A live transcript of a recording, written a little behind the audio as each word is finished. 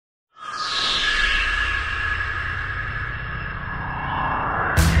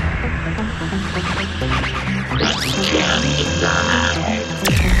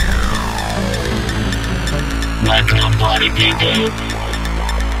Like nobody people.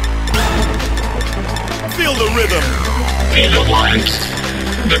 Feel the rhythm. Feel the vibes,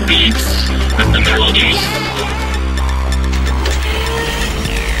 the beats, and the melodies.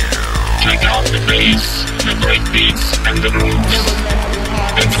 Check out the bass, the break beats, and the grooves.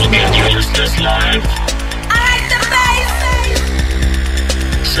 Don't forget your listeners live. I like the bass.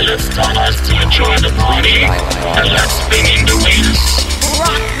 So let's start us to enjoy the party, and let's spin in the wheels.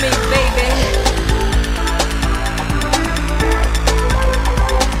 Rock me, baby.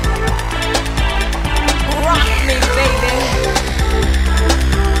 Rock me, baby.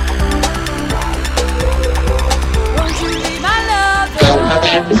 Won't you be my lover?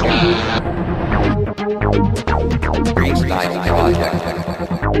 Freestyle project.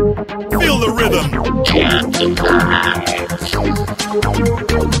 Feel the rhythm. Get the vibes.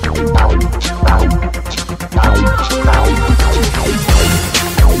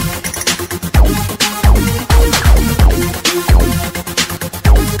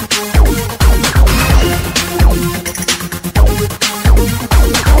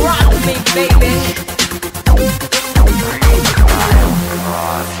 Rock me, baby.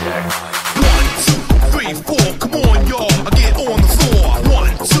 1, 2, 3, 4, come on, y'all. I get on the floor.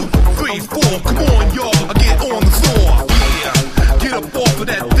 1, 2, 3, 4, come on, y'all. I get on the floor. Yeah, get up off of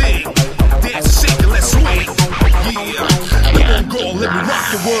that thing. Dance, shake, and let's swing. Yeah, come on, girl, let me rock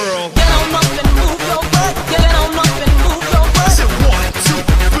the world. Get on up and move your butt. Get on up and move your butt. I said 1, 2,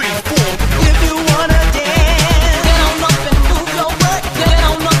 3, 4. If you wanna dance, get on up and move your butt. Get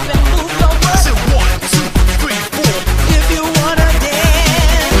on up and move your I butt. said 1, 2, 3, 4. If you wanna dance,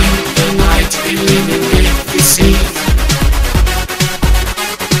 The night we live in will be seen.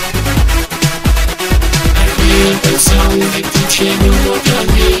 I hear the sound that teaching you what I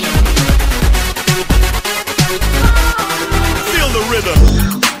need. Feel the rhythm.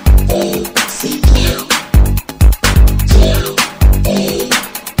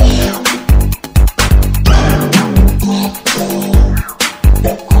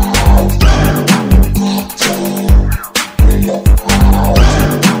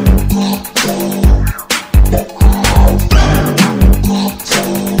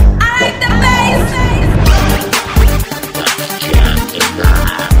 I like the bass.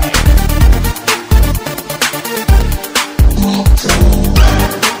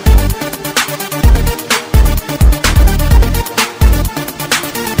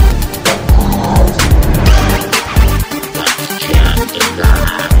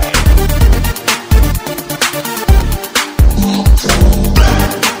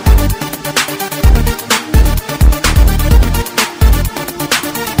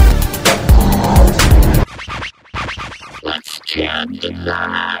 Let's jam the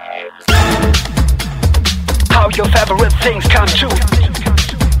night. How your favorite things come true.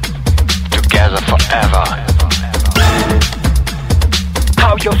 Together forever.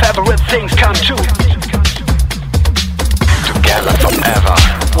 How your favorite things come true. Together forever.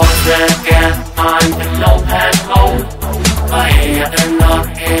 Once again, I'm alone at home. I hear a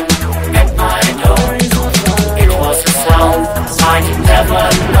knocking at my door. It was a sound I'd never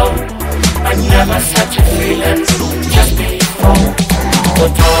known. I never such a feeling just before. The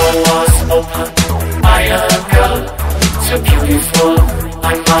door was open by a girl, so beautiful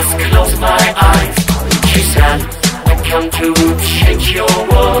I must close my eyes. She said, I come to change your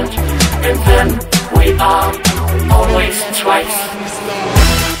world, and then we are always twice.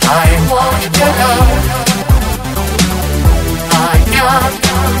 I want your love, I can't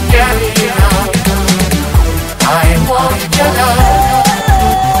get enough. I want your love,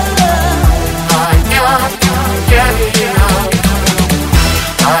 I can't get enough.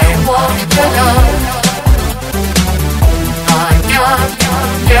 I want your love, I can't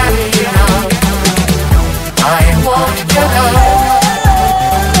get enough. I want your love,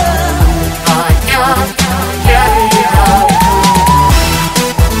 I can't get enough.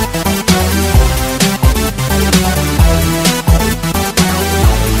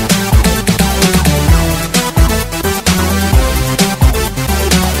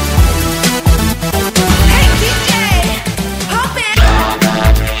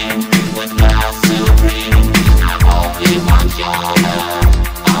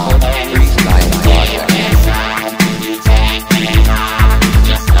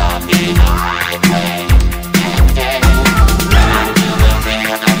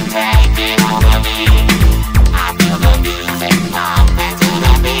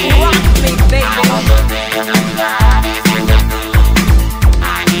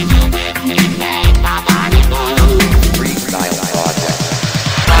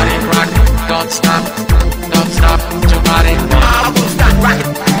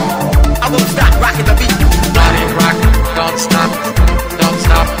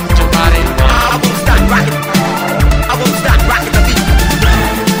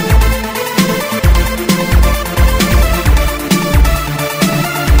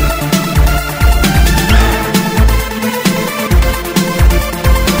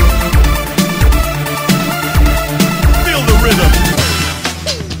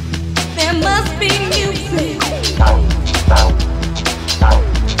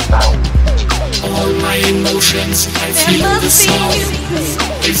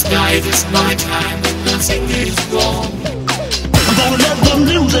 Tonight is my time and nothing is wrong. I'm gonna let the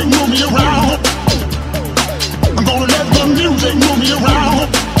music move me around. I'm gonna let the music move me around.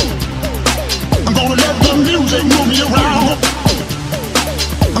 I'm gonna let the music move me around.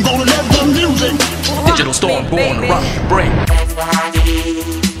 I'm gonna let the music. Digital storm born to rock the break. Everybody,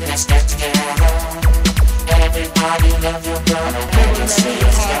 let's get together. Everybody love your brother and your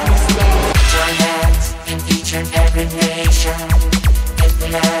sister. Join hands in each and every nation. If we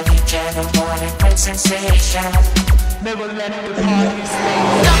love each other, what a great sensation. Never let the party stay.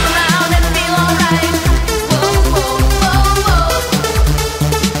 Jump around and feel alright. Whoa, whoa, whoa, whoa.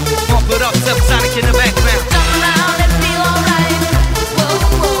 Pump it up, subsonic in the background. Jump around and feel alright. Whoa,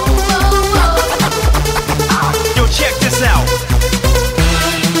 whoa, whoa, whoa. Yo, check this out.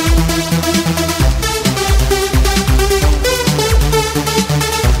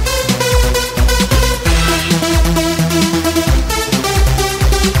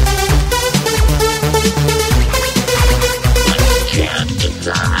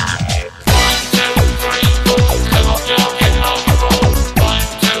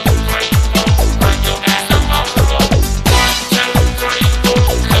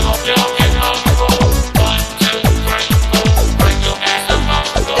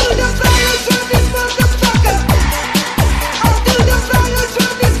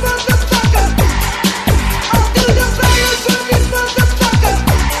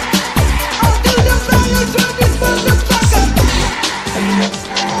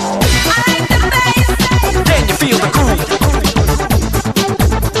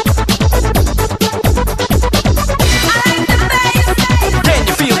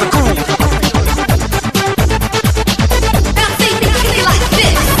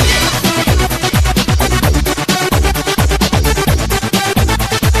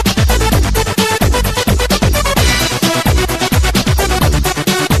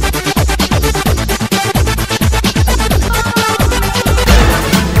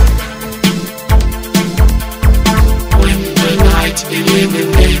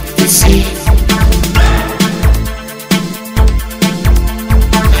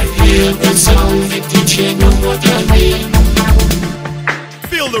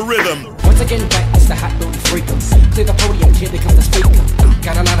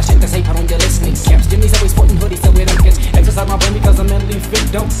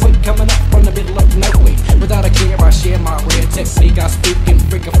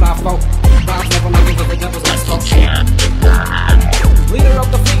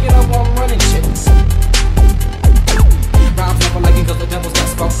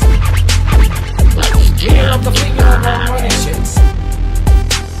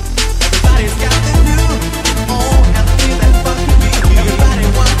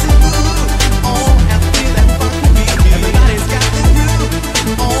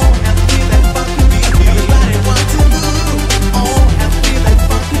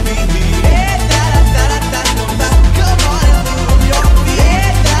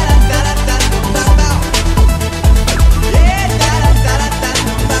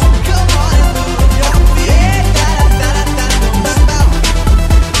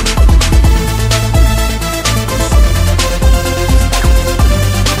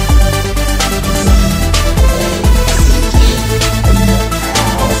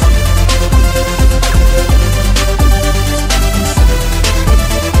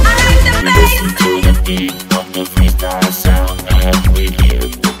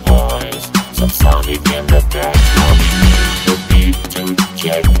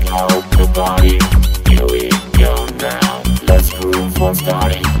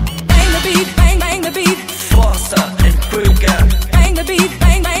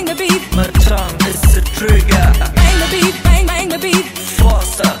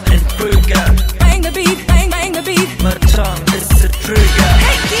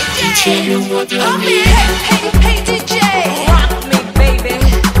 Tell you what I mean.